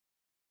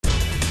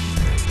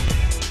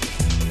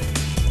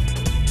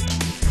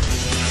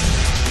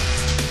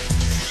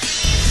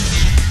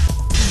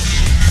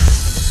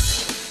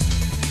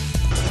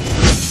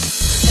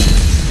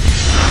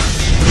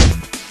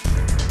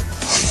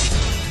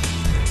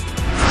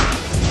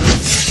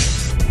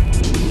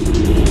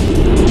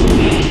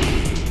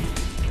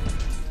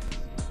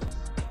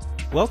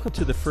Welcome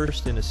to the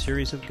first in a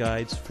series of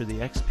guides for the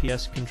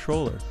XPS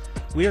controller.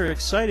 We are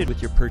excited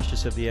with your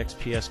purchase of the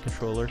XPS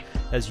controller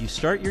as you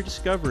start your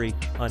discovery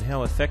on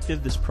how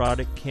effective this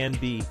product can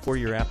be for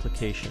your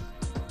application.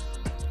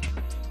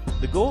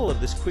 The goal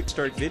of this quick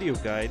start video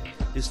guide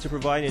is to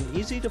provide an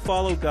easy to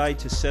follow guide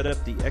to set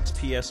up the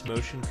XPS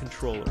motion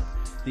controller.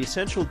 The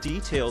essential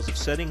details of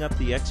setting up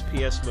the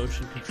XPS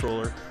motion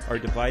controller are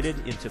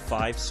divided into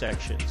 5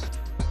 sections.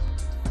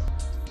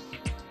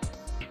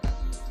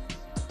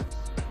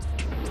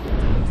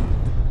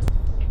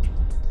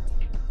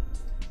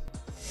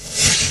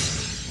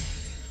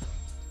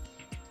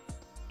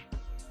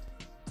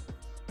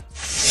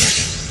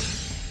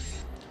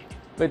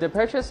 With the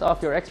purchase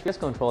of your XPS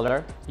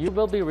controller, you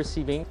will be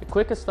receiving a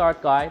quick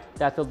start guide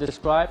that will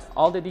describe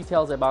all the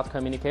details about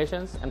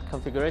communications and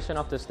configuration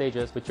of the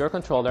stages with your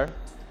controller,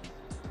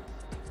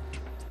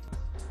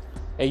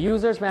 a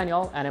user's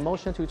manual and a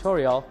motion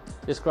tutorial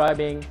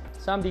describing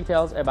some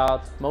details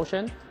about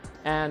motion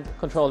and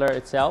controller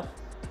itself,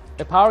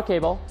 a power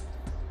cable,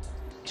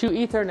 2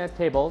 Ethernet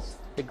cables.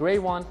 The gray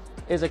one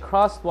is a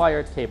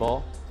cross-wired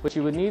cable which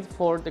you would need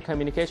for the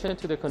communication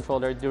to the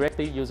controller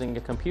directly using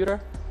a computer,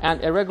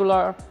 and a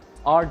regular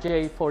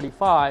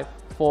RJ45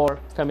 for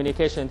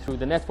communication through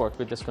the network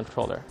with this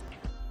controller.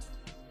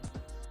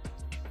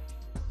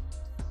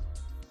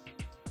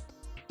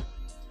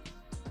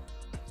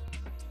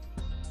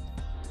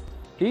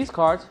 These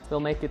cards will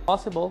make it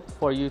possible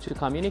for you to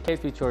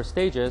communicate with your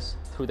stages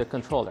through the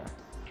controller.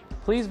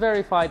 Please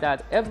verify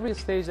that every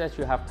stage that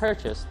you have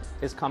purchased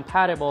is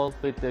compatible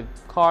with the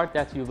card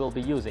that you will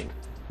be using.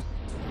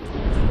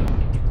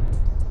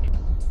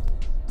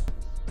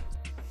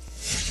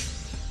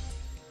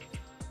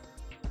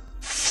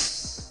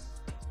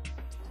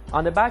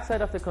 On the back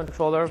side of the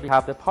controller, we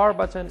have the power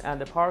button and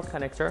the power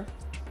connector.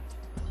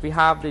 We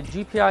have the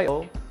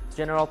GPIO,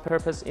 general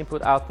purpose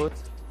input-output,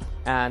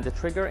 and the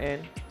trigger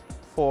in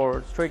for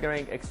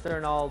triggering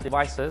external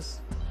devices.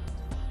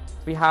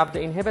 We have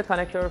the inhibit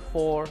connector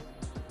for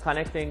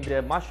connecting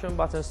the mushroom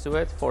buttons to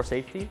it for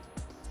safety.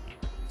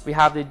 We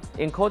have the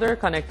encoder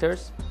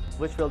connectors,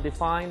 which will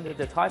define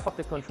the type of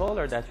the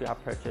controller that you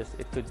have purchased.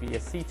 It could be a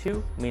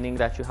C2, meaning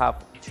that you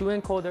have 2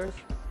 encoders,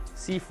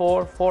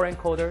 C4, 4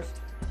 encoders,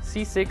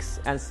 C6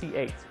 and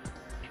C8.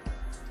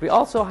 We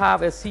also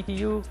have a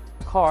CPU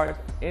card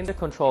in the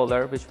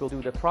controller which will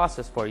do the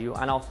process for you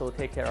and also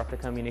take care of the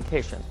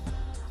communication.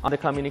 On the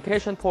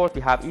communication port,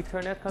 we have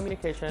Ethernet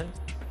communication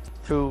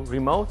through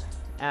remote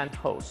and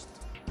host.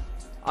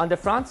 On the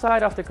front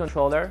side of the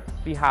controller,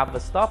 we have a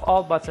stop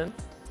all button.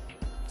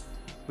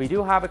 We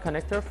do have a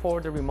connector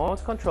for the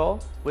remote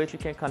control, which you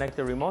can connect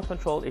the remote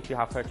control if you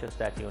have purchased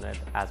that unit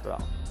as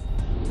well.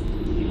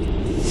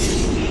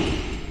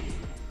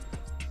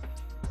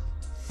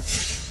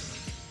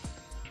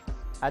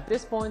 At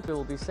this point, we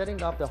will be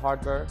setting up the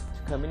hardware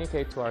to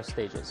communicate to our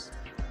stages.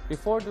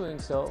 Before doing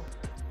so,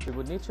 we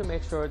would need to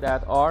make sure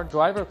that our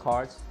driver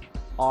cards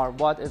are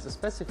what is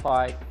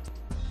specified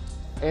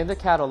in the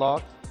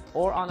catalog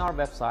or on our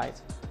website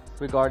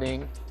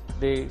regarding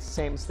the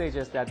same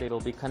stages that they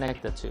will be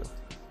connected to.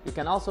 You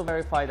can also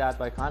verify that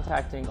by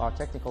contacting our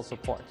technical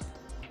support.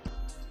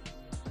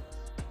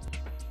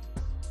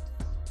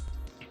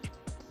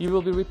 You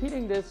will be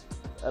repeating this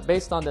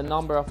based on the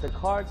number of the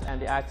cards and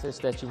the access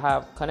that you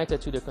have connected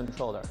to the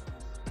controller.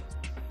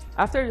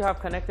 After you have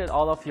connected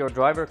all of your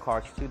driver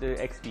cards to the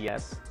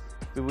XPS,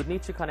 we would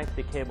need to connect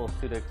the cables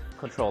to the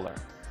controller.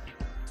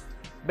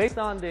 Based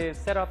on the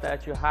setup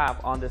that you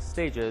have on the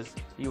stages,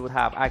 you would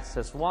have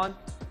access 1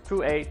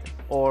 through 8,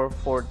 or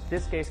for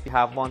this case, we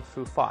have 1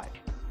 through 5.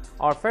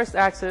 Our first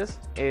access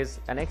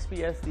is an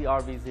XPS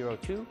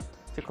DRV02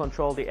 to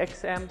control the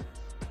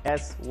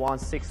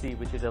XM-S160,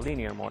 which is a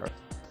linear motor.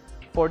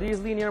 For these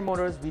linear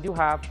motors, we do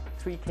have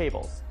 3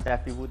 cables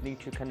that we would need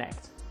to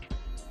connect.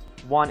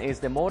 One is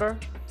the motor,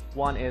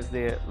 one is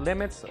the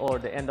limits or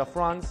the end of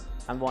runs,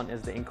 and one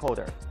is the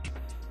encoder.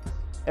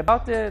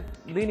 About the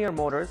linear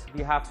motors,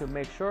 we have to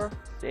make sure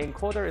the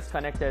encoder is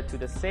connected to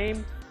the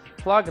same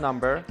plug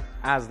number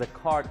as the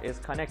card is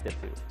connected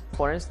to.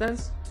 For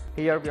instance,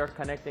 here we are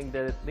connecting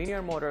the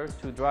linear motor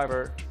to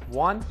driver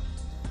 1.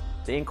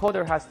 The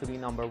encoder has to be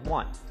number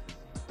 1.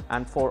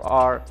 And for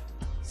our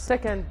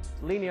second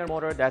linear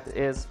motor that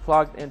is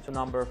plugged into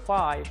number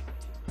 5,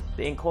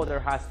 the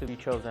encoder has to be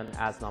chosen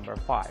as number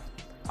 5.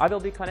 I will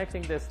be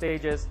connecting the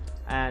stages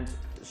and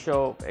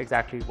show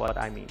exactly what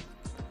I mean.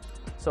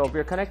 So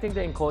we're connecting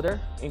the encoder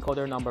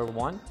number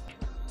 1.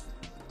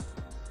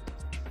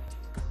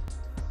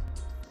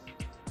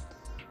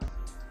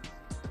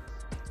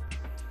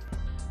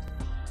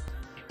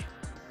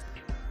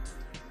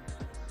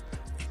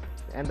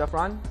 End of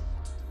run.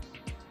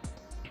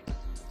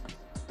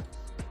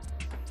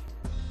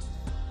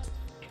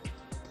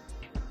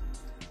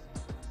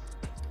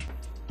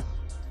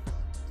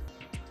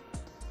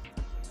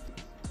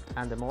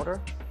 And the motor.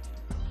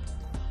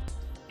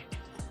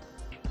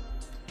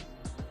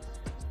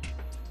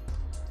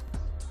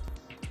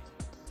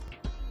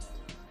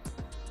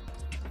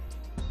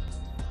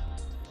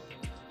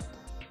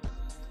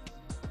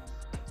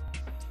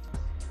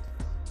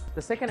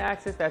 The second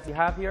axis that you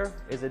have here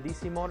is a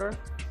DC motor.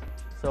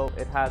 So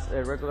it has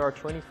a regular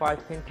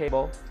 25-pin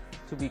cable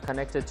to be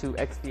connected to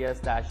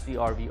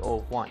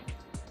XPS-DRV01.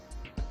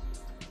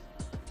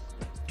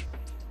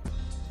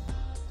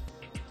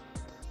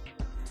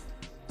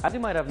 As you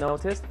might have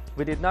noticed,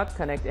 we did not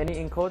connect any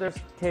encoder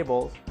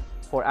cables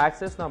for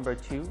axis number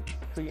 2,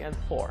 3, and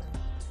 4.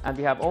 And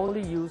we have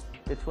only used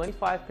the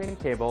 25-pin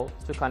cable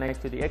to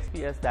connect to the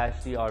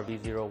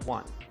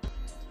XPS-DRV01.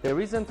 The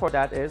reason for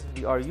that is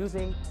we are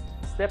using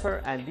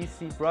stepper and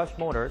DC brush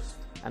motors,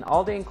 and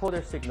all the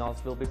encoder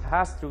signals will be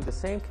passed through the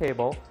same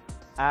cable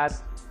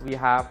as we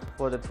have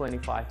for the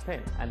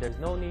 25-pin, and there's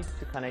no need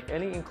to connect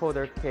any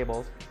encoder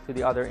cables to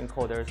the other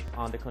encoders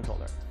on the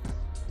controller.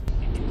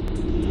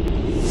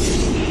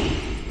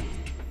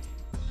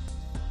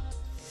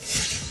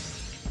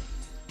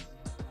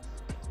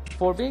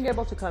 For being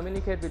able to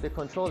communicate with the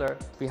controller,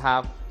 we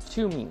have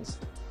two means,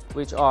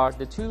 which are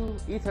the two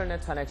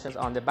Ethernet connections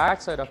on the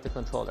back side of the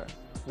controller,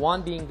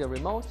 one being the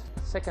remote,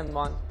 second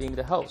one being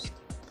the host.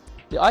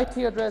 The IP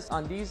address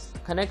on these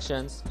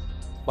connections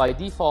by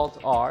default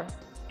are,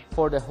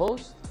 for the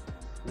host,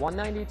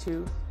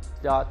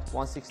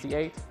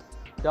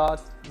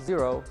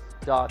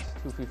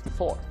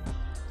 192.168.0.254,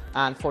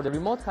 and for the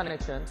remote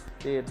connection,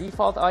 the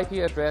default IP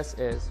address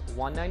is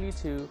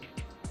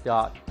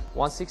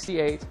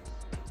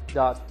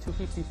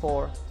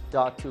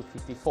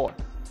 192.168.254.254.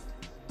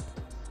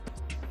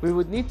 We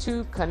would need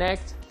to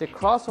connect the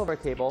crossover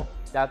cable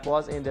that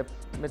was in the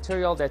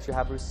material that you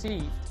have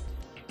received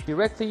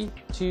directly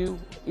to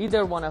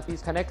either one of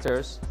these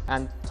connectors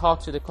and talk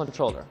to the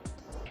controller.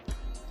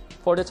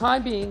 For the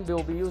time being, we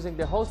will be using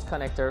the host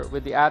connector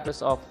with the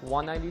address of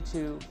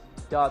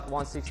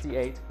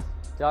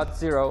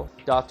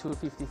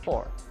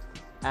 192.168.0.254.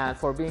 And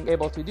for being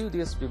able to do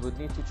this, we would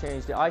need to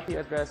change the IP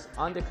address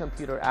on the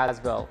computer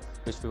as well,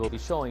 which we will be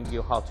showing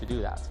you how to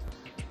do that.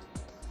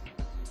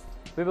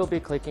 We will be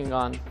clicking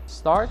on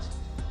Start,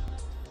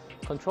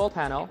 Control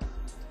Panel,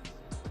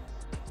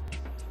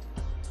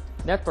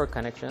 Network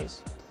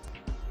Connections,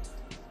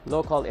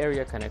 Local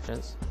Area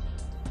Connections,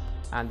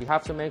 and you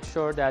have to make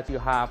sure that you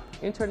have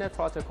Internet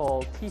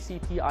Protocol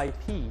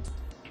TCP/IP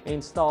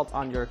installed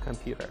on your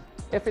computer.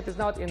 If it is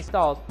not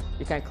installed,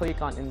 you can click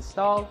on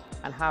Install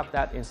and have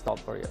that installed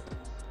for you.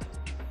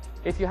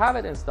 If you have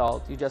it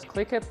installed, you just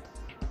click it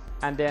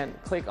and then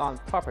click on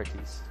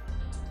Properties.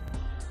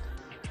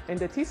 In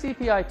the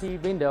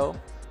TCP/IP window,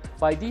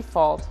 by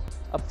default,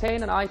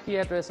 Obtain an IP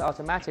address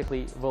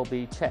automatically will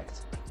be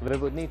checked. We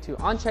would need to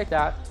uncheck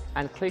that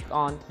and click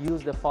on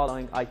Use the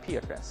following IP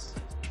address.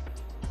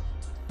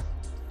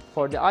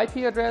 For the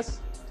IP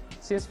address,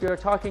 since we are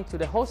talking to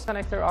the host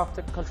connector of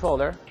the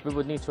controller, we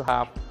would need to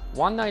have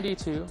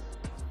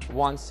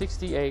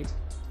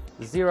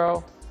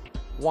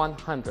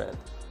 192.168.0.100.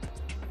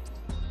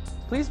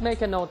 Please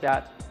make a note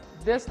that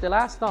the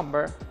last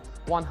number,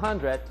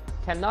 100,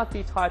 cannot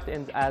be typed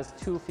in as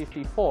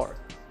 254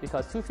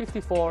 because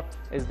 254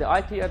 is the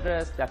IP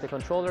address that the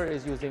controller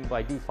is using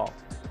by default.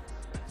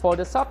 For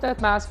the subnet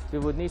mask, we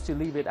would need to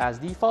leave it as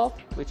default,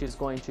 which is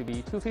going to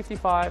be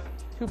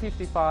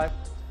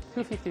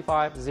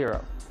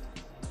 255.255.255.0.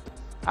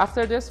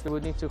 After this, we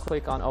would need to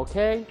click on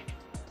OK,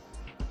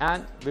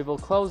 and we will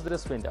close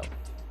this window.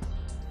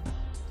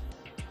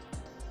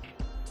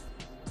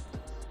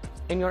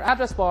 In your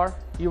address bar,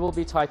 you will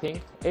be typing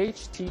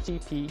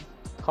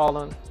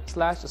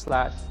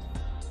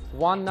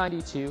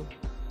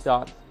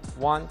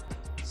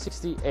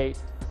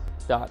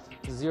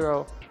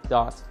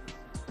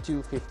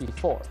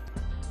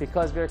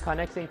because we're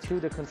connecting to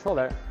the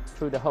controller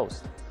through the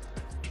host.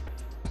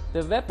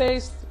 The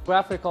web-based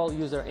graphical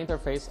user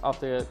interface of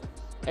the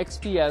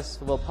XPS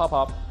will pop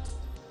up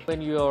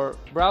when your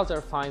browser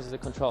finds the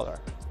controller.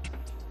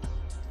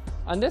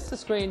 On this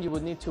screen, you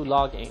would need to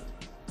log in.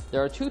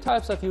 There are two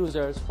types of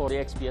users for the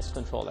XPS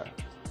controller,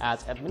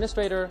 as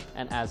administrator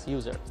and as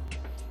user.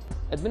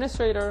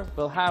 Administrator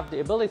will have the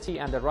ability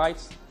and the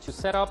rights to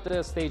set up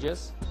the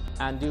stages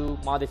and do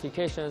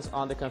modifications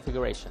on the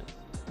configuration,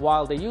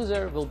 while the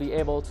user will be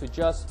able to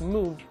just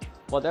move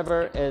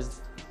whatever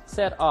is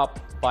set up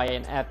by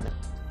an admin.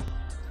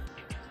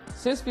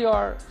 Since we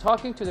are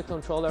talking to the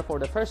controller for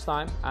the first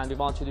time and we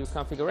want to do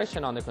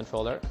configuration on the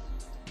controller,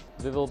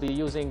 we will be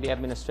using the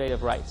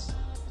administrative rights.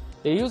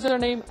 The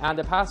username and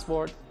the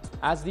password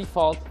as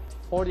default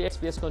for the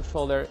XPS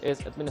controller is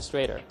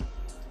administrator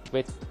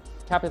with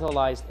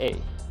capitalized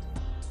A.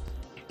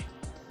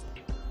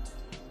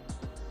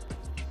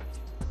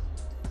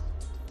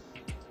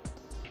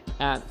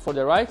 And for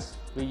the rights,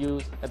 we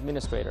use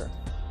administrator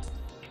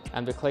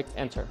and we click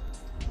enter.